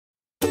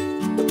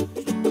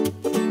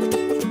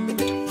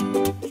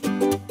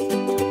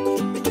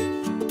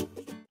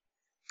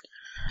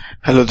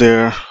Hello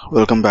there,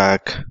 welcome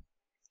back.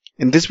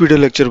 In this video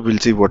lecture, we'll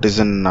see what is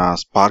an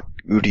Spark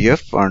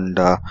UDF and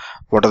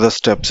what are the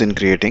steps in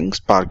creating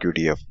Spark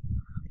UDF.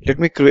 Let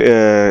me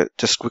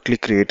just quickly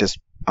create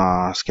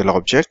a Scala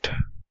object.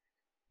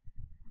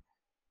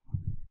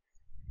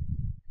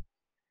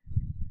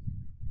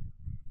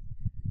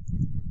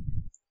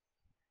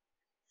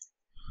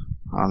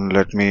 And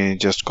let me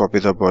just copy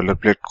the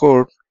boilerplate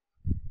code.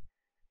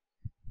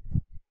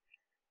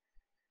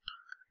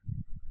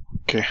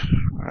 Okay,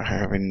 I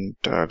haven't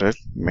added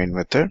main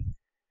method.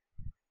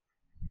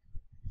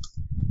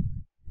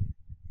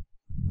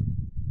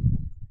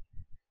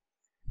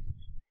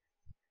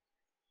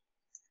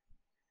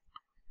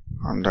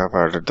 And I've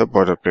added the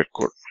boilerplate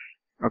code.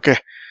 Okay,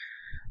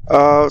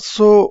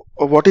 so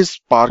what is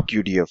Spark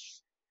UDF?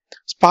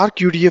 Spark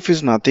UDF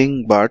is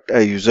nothing but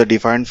a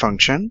user-defined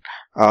function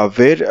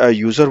where a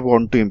user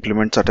want to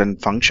implement certain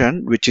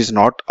function which is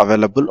not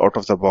available out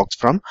of the box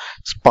from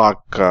Spark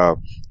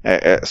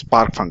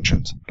Spark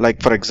functions.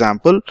 Like for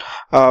example,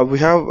 we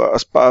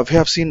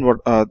have seen what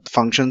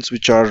functions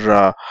which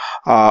are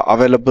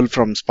available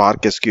from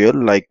Spark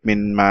SQL, like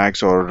min,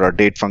 max, or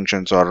date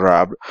functions,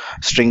 or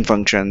string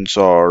functions,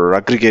 or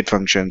aggregate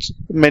functions.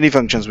 Many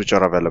functions which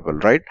are available,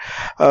 right?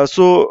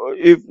 So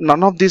if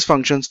none of these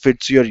functions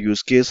fits your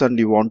use case and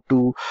you want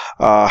to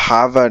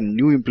have a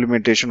new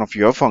implementation of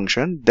your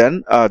function,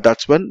 then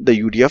that's when the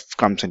UDF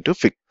comes into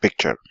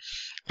picture,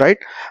 right?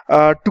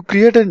 To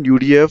create an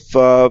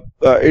UDF,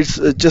 it's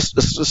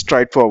just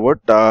straightforward.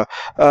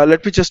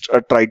 Let me just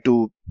try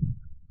to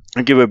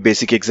give a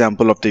basic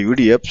example of the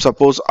UDF.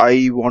 Suppose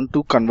I want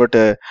to convert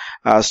a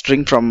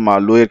string from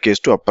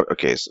lowercase to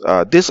uppercase.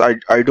 This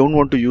I don't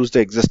want to use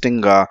the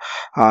existing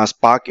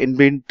Spark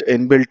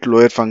inbuilt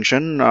lower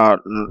function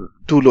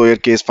to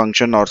lowercase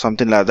function or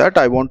something like that.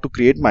 I want to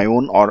create my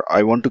own, or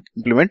I want to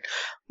implement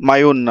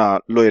my own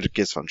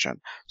lowercase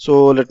function.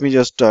 So let me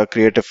just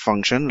create a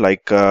function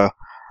like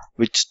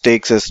which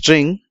takes a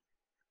string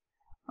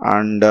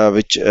and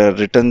which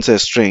returns a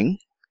string.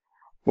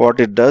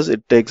 What it does,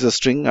 it takes a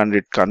string and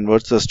it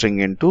converts the string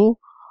into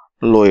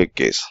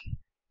lowercase,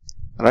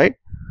 right?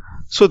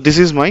 So this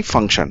is my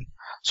function.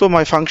 So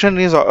my function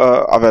is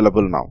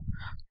available now.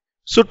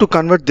 So to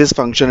convert this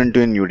function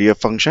into an UDF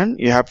function,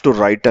 you have to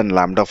write an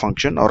lambda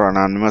function or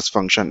anonymous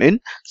function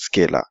in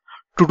Scala.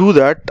 To do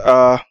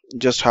that,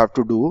 just have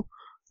to do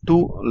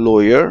to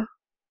lower.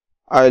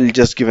 I'll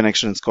just give an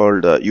extension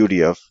called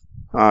UDF.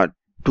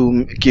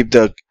 To keep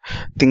the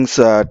things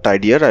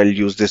tidier, I'll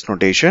use this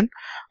notation.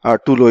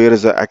 ToLower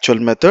is the actual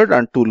method,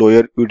 and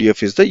ToLower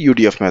UDF is the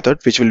UDF method,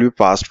 which will be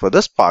passed for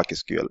the Spark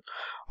SQL,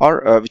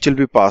 or which will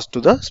be passed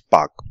to the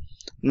Spark.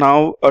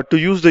 Now, to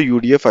use the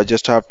UDF, I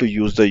just have to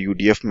use the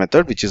UDF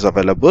method, which is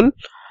available,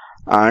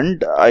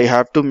 and I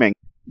have to mention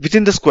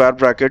within the square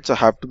brackets. I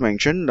have to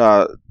mention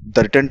the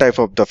return type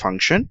of the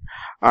function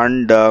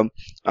and the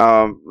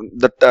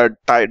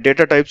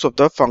data types of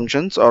the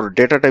functions or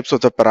data types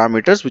of the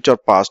parameters which are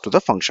passed to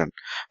the function.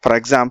 For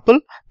example,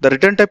 the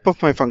return type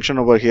of my function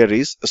over here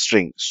is a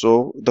string.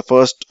 So the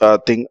first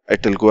thing,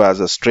 it will go as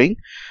a string,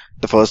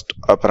 the first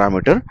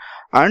parameter.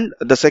 And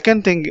the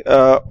second thing,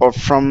 or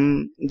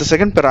from the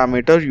second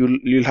parameter,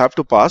 you'll have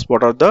to pass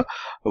what are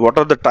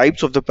the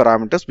types of the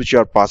parameters which you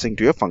are passing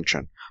to your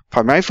function.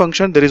 For my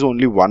function, there is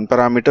only one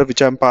parameter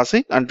which I am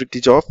passing, and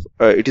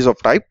it is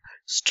of type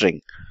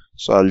string.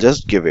 So I'll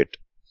just give it.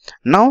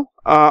 Now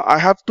I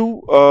have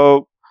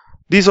to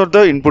these are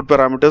the input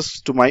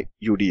parameters to my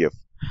UDF,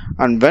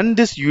 and when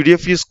this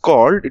UDF is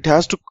called, it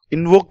has to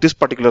invoke this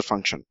particular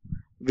function,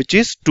 which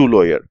is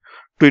ToLower.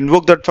 To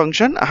invoke that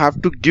function, I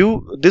have to give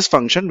this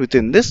function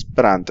within this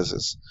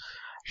parenthesis,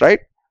 right?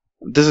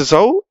 This is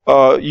how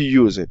you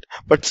use it.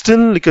 But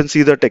still, you can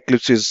see that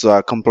Eclipse is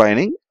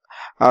complaining.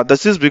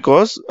 This is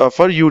because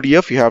for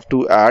UDF you have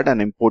to add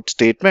an import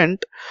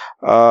statement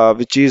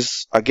which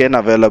is again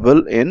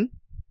available in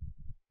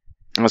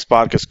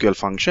Spark SQL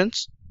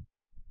functions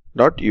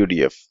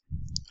 .udf,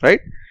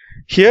 right?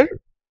 Here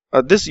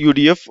this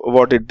UDF,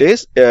 what it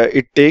does,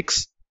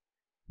 it's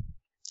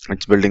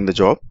building the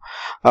job.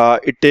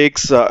 It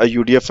takes a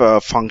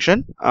UDF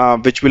function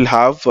which will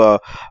have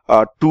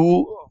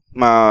two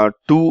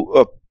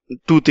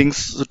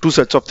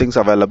sets of things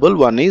available.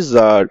 One is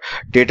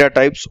data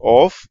types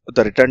of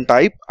the return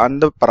type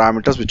and the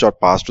parameters which are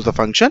passed to the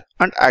function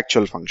and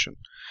actual function,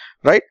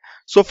 right?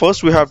 So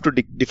first we have to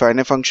define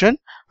a function,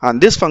 and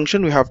this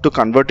function we have to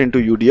convert into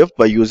UDF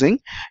by using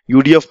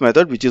UDF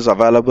method, which is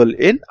available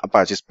in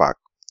Apache Spark,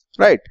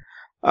 right?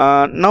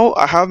 Now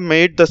I have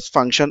made this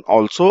function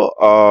also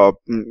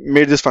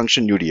made this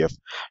function UDF.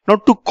 Now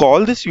to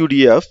call this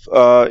UDF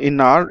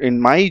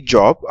in my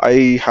job,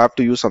 I have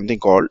to use something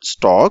called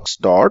stocks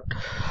dot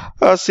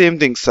same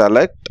thing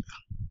select,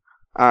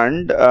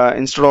 and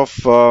instead of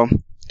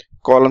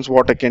columns,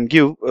 what I can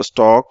give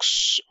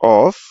stocks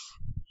of,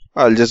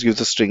 I'll just give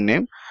the string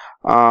name.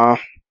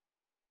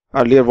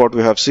 Earlier what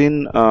we have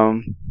seen,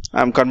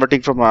 I'm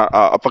converting from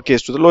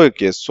uppercase to the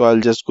lowercase, so I'll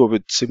just go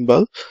with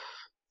symbol.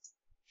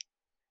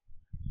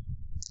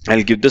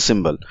 I'll give the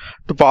symbol.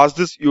 To pass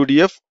this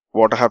UDF,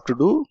 what I have to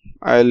do,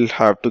 I'll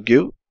have to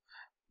give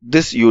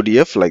this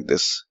UDF like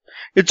this.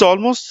 It's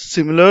almost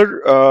similar.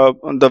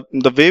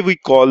 The way we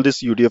call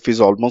this UDF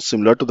is almost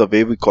similar to the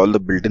way we call the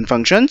built-in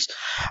functions,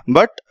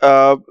 but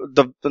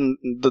the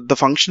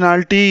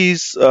functionality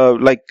is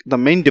like the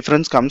main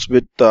difference comes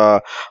with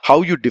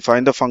how you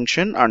define the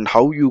function and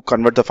how you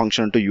convert the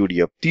function into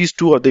UDF. These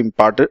two are the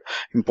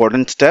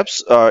important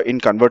steps in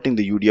converting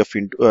the UDF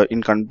into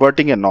in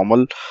converting a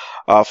normal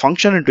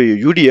function into a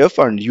UDF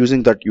and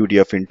using that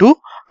UDF into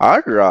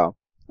our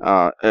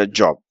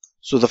job.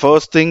 So the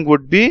first thing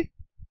would be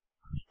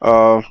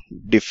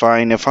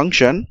define a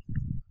function,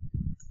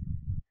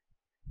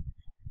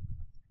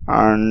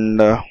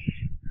 and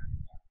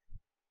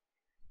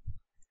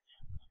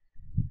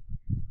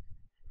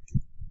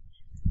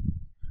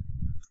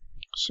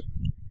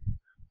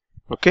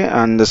okay,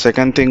 and the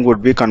second thing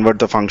would be convert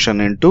the function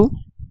into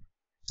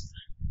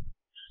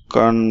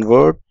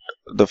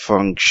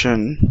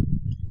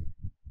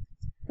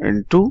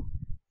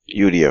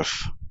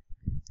UDF.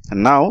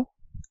 And now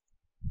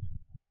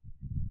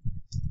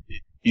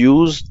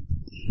use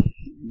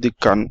the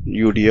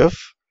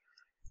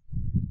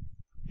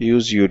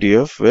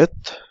UDF with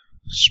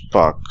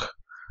Spark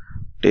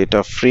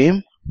data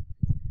frame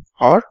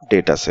or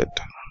dataset.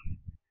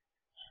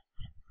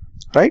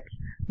 Right?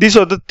 These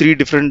are the three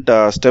different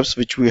steps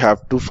which we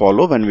have to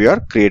follow when we are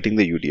creating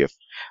the UDF.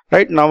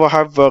 Right, now I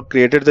have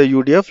created the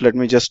UDF. Let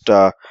me just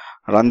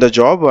run the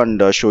job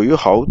and show you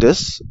how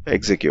this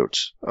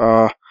executes.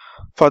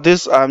 For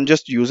this, I'm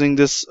just using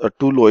this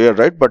tool here,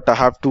 right? But I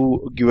have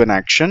to give an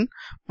action.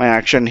 My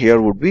action here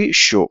would be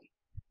show,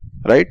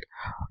 right?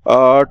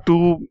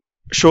 To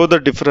show the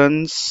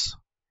difference,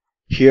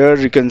 here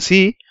you can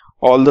see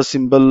all the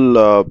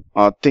symbol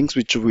things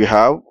which we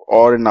have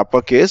are in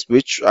uppercase,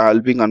 which I'll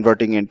be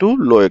converting into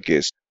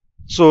lowercase.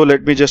 So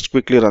let me just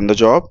quickly run the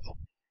job.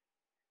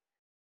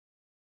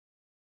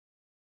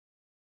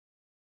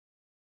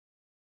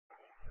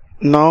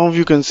 Now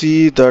you can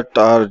see that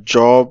our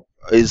job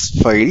is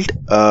failed.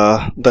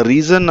 The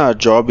reason our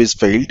job is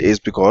failed is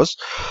because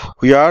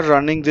we are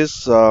running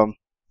this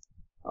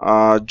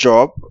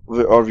job,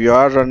 or we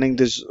are running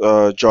this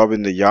job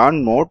in the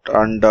yarn mode,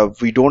 and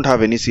we don't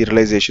have any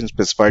serialization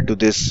specified to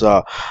this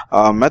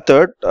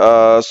method.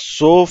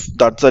 So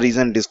that's the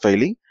reason it is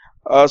failing.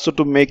 So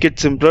to make it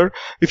simpler,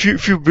 if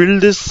you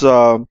build this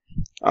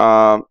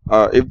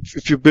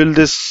if you build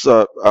this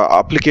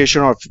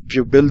application, or if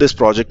you build this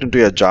project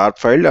into a jar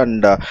file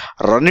and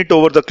run it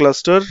over the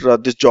cluster,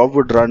 this job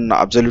would run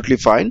absolutely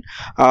fine.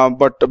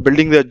 But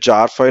building the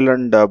jar file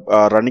and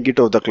running it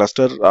over the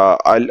cluster,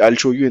 I'll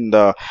show you in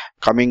the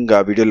coming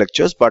video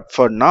lectures. But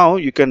for now,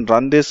 you can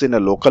run this in a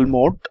local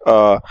mode.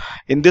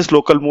 In this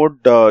local mode,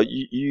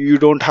 you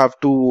don't have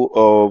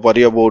to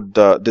worry about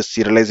this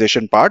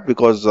serialization part,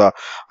 because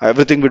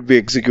everything would be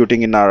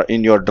executing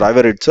in your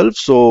driver itself.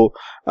 So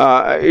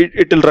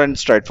it will run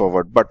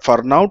straightforward. But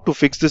for now, to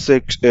fix this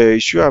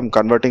issue, I'm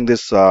converting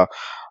this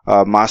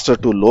master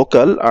to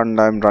local, and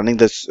I'm running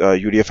this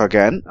UDF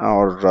again,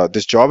 or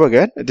this job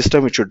again. This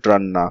time it should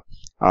run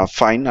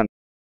fine.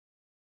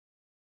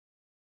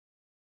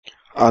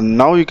 And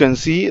now you can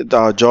see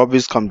the job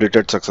is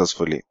completed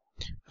successfully,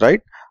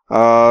 right?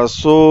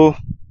 So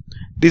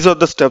these are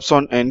the steps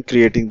on in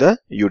creating the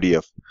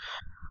UDF.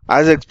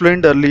 As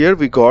explained earlier,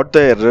 we got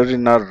the error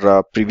in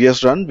our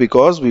previous run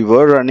because we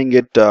were running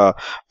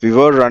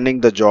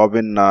the job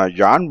in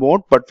yarn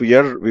mode, but we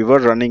were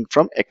running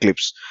from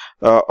Eclipse.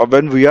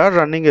 When we are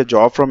running a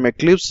job from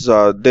Eclipse,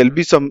 there'll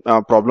be some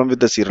problem with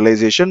the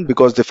serialization,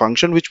 because the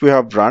function which we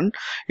have run,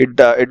 it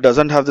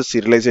doesn't have the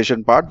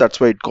serialization part.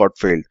 That's why it got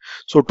failed.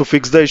 So to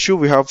fix the issue,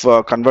 we have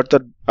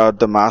converted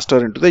the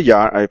master into the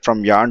yarn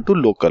from yarn to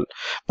local.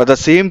 But the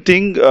same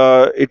thing,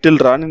 it will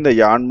run in the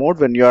yarn mode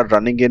when you are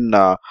running in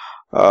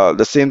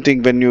the same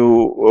thing when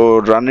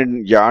you run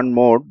in yarn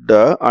mode,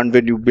 and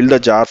when you build a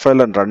jar file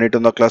and run it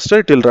on the cluster,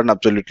 it will run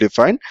absolutely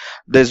fine.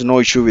 There's no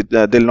issue with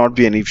there'll not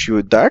be any issue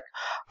with that.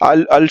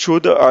 I'll show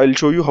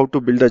you how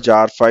to build a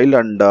jar file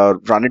and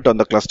run it on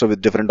the cluster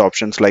with different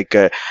options, like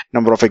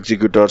number of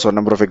executors or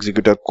number of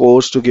executor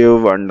cores to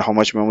give, and how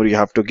much memory you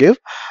have to give.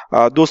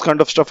 Those kind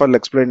of stuff I'll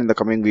explain in the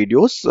coming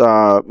videos.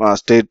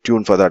 Stay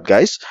tuned for that,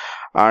 guys.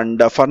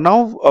 And for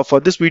now, for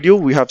this video,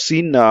 we have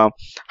seen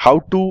how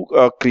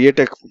to create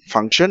a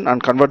function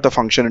and convert the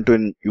function into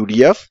an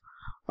UDF,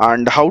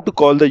 and how to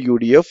call the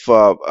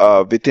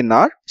UDF within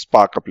our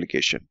Spark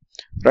application.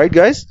 Right,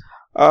 guys?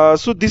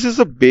 So this is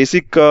a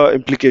basic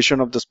implication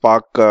of the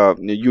Spark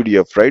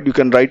UDF, right? You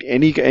can write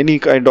any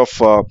kind of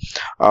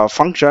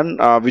function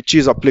which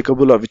is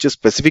applicable or which is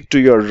specific to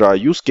your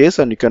use case,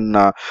 and you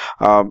can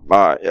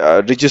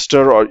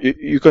register, or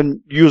you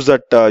can use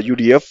that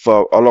UDF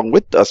along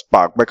with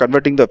Spark by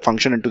converting the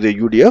function into the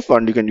UDF,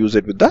 and you can use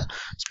it with the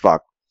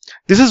Spark.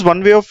 This is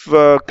one way of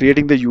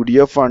creating the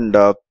UDF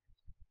and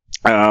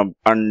and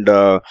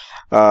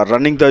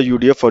running the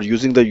UDF or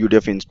using the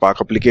UDF in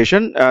Spark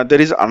application.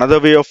 There is another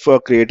way of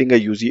creating a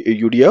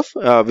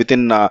UDF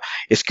within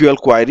SQL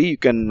query. You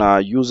can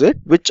use it,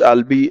 which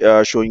I'll be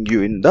showing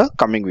you in the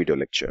coming video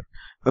lecture.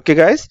 Okay,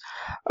 guys,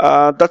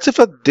 that's it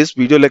for this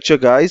video lecture,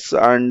 guys.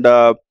 And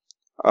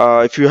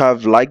if you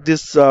have liked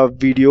this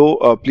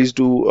video, please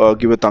do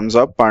give a thumbs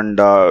up. And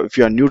if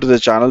you are new to the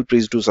channel,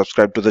 please do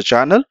subscribe to the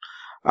channel.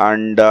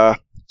 And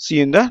see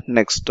you in the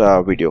next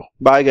video.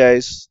 Bye,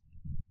 guys.